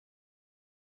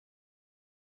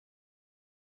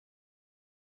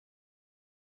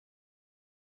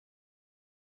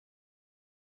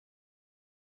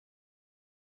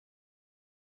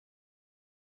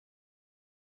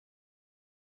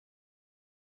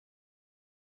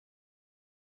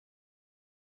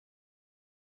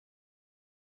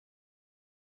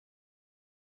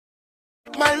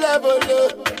my level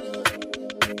up.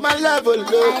 My level up.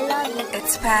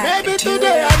 It's packed. Maybe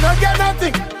today I don't get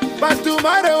nothing, but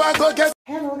tomorrow I go get.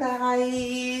 Hello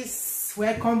guys,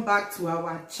 welcome back to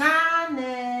our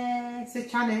channel. Say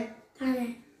channel.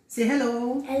 Say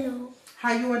hello. Hello.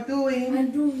 How you are doing? I'm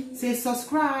doing. Say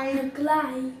subscribe. I'm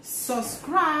glad.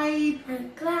 Subscribe.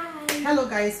 I'm glad. Hello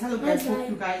guys. Hello guys. Hi, Hope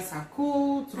you guys are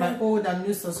cool. To my old and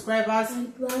new subscribers.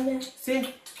 I'm glad.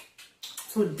 Say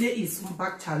today is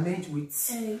back challenge with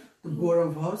the both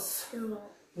of us.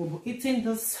 We'll be eating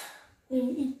this.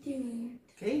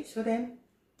 Okay, show them.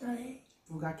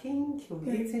 Uga King, he'll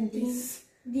be eating this.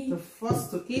 The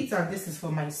first to eat, and this is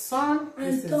for my son.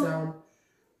 This is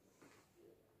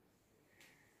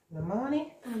the morning.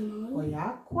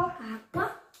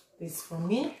 Oyakwa. This for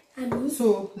me.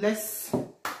 So let's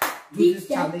do this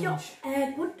challenge.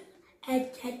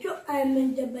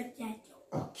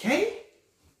 Okay.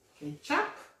 Ketchup.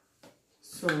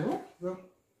 So go. What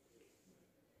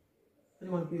do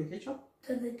you want to put your ketchup?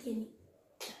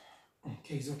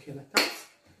 Okay, it's okay like that.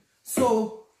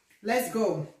 So let's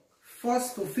go.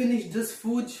 First to finish this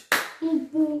food.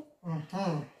 Look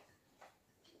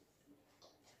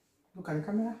at the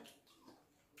camera.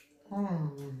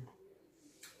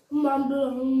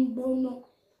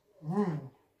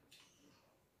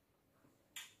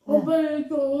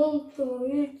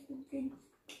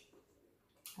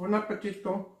 Bon appétit.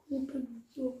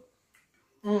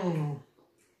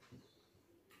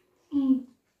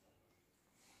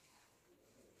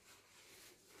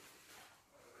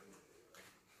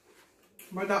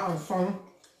 Brother and son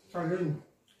challenge.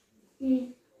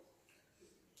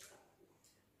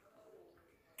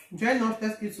 Join us,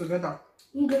 let's eat together.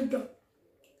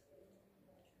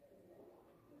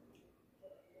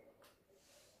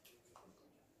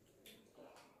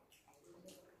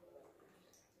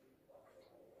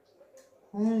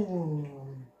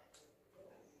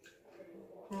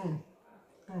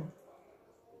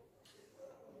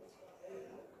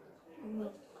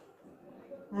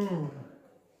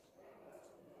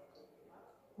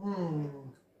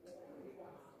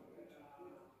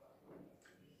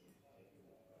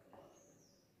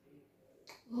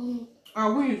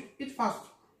 We eat fast.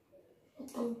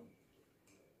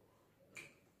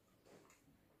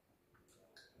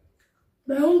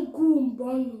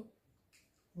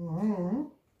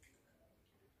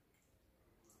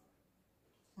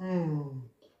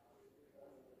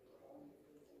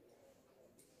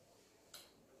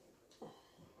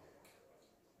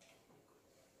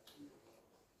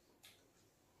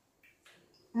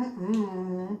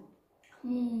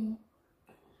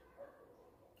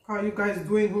 How are you guys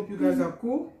doing? Hope you guys are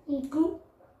cool. Cool.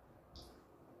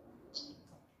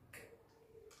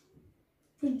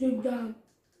 Put it down.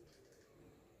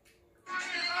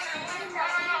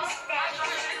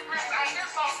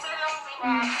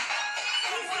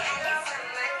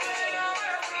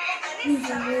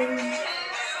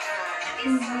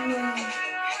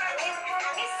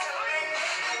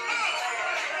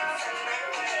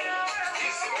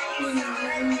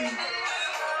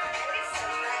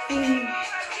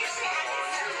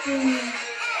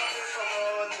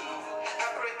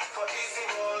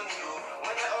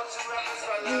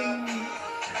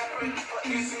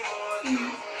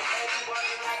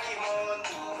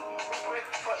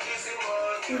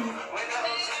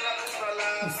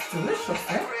 It's delicious,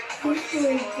 eh?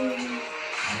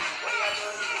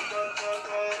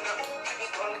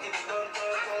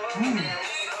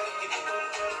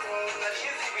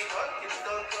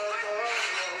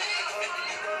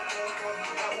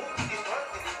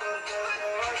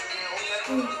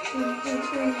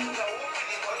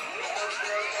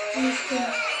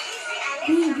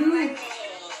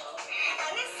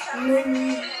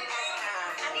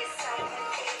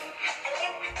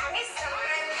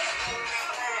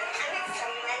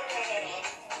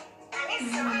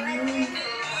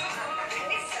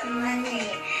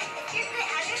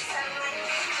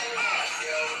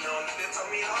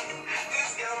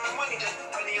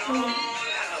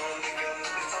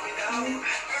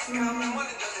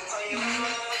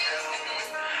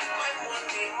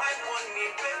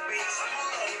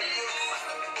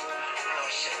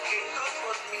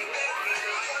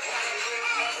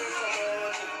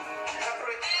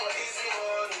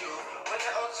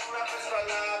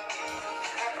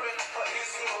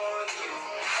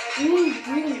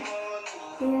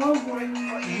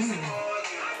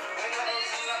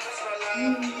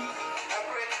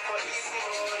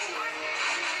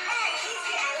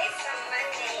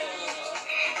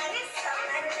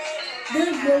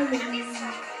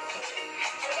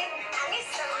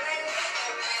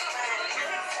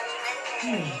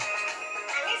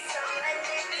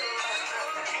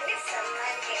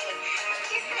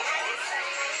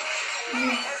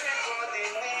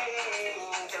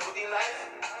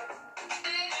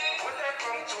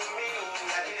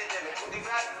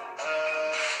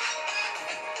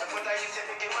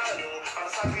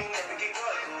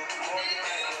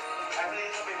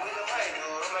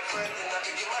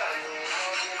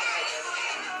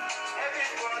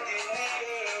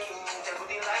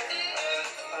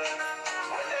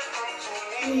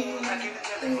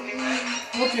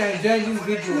 Hope you enjoyed this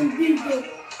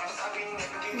video.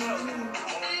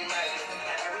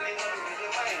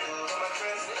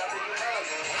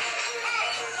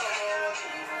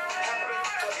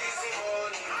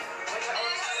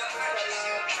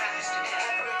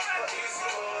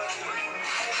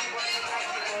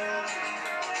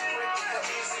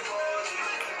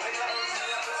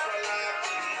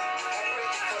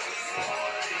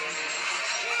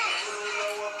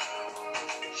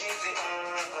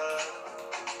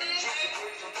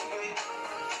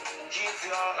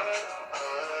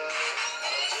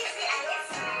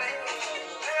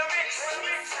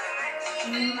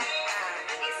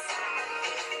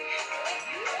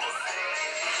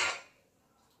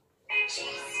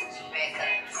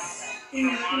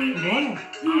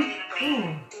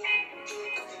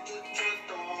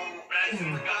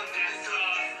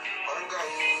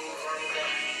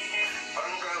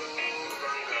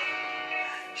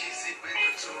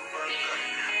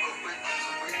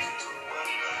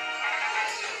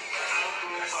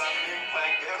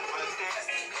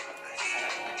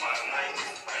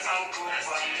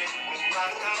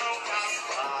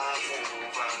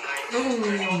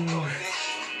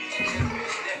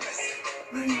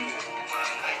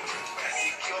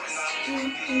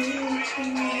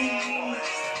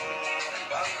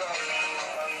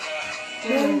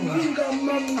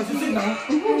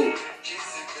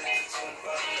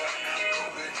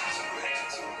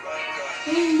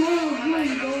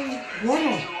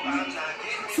 Bueno.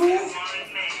 Bueno,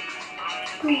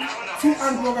 two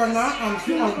hamburger now and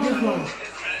two of this one.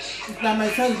 It's like my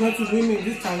son is going to win me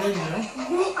this challenge, you know?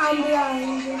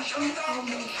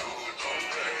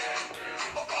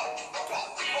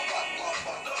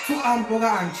 Two hamburger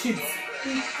and chips.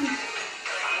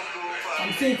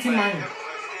 I'm saying it's mine.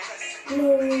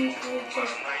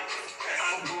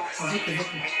 Okay.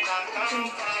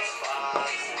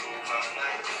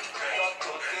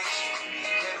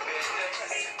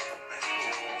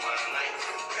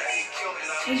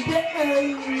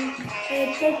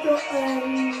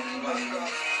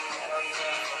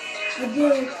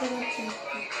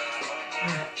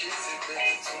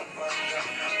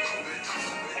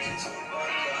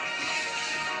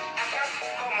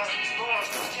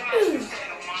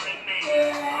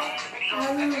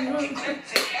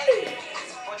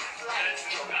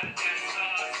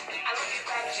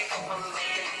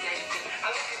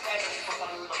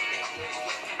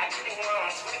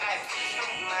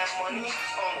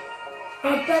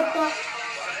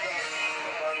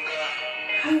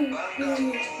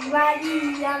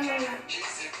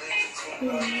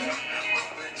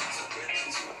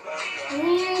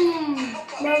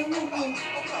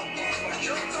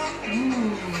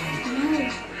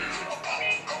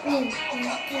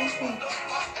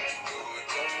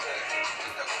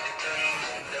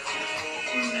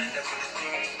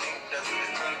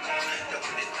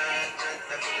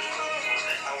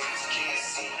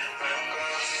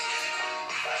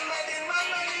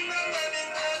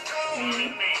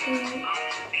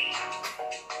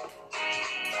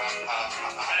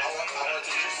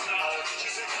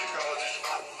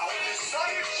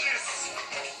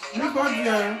 You got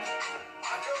there.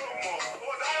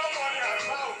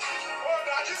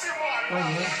 Oh,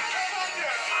 yeah.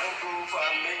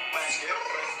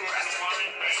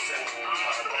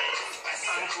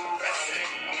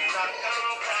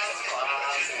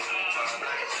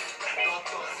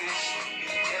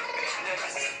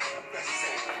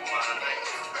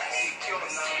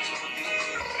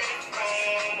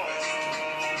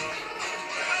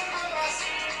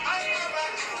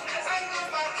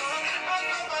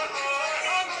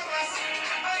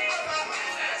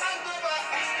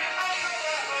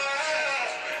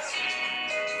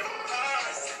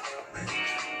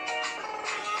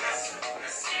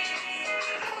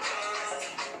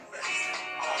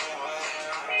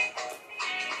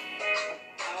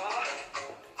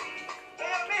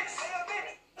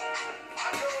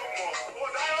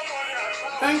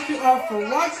 Thank you all for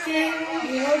watching.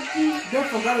 Don't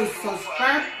forget to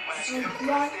subscribe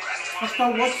after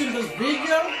watching this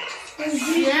video.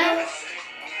 Share.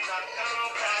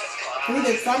 Hit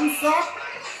the thumbs up.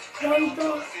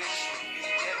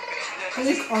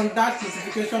 Click on that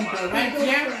notification bell right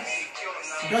here,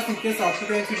 just in case our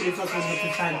pregnancy videos are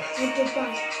notified.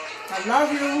 I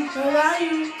love you. I love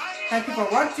you. Thank you for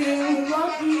watching. I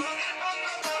love you.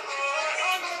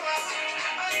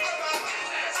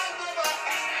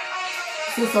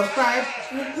 So subscribe.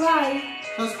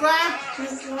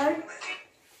 Subscribe.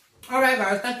 Alright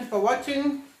guys, thank you for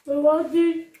watching.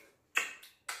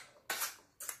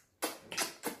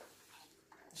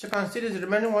 As you can see, this is the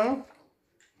remaining one.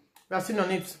 We are sitting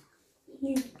on it.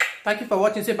 Thank you for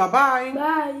watching. Say bye-bye.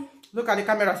 Bye. Look at the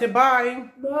camera. Say bye.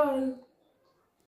 Bye.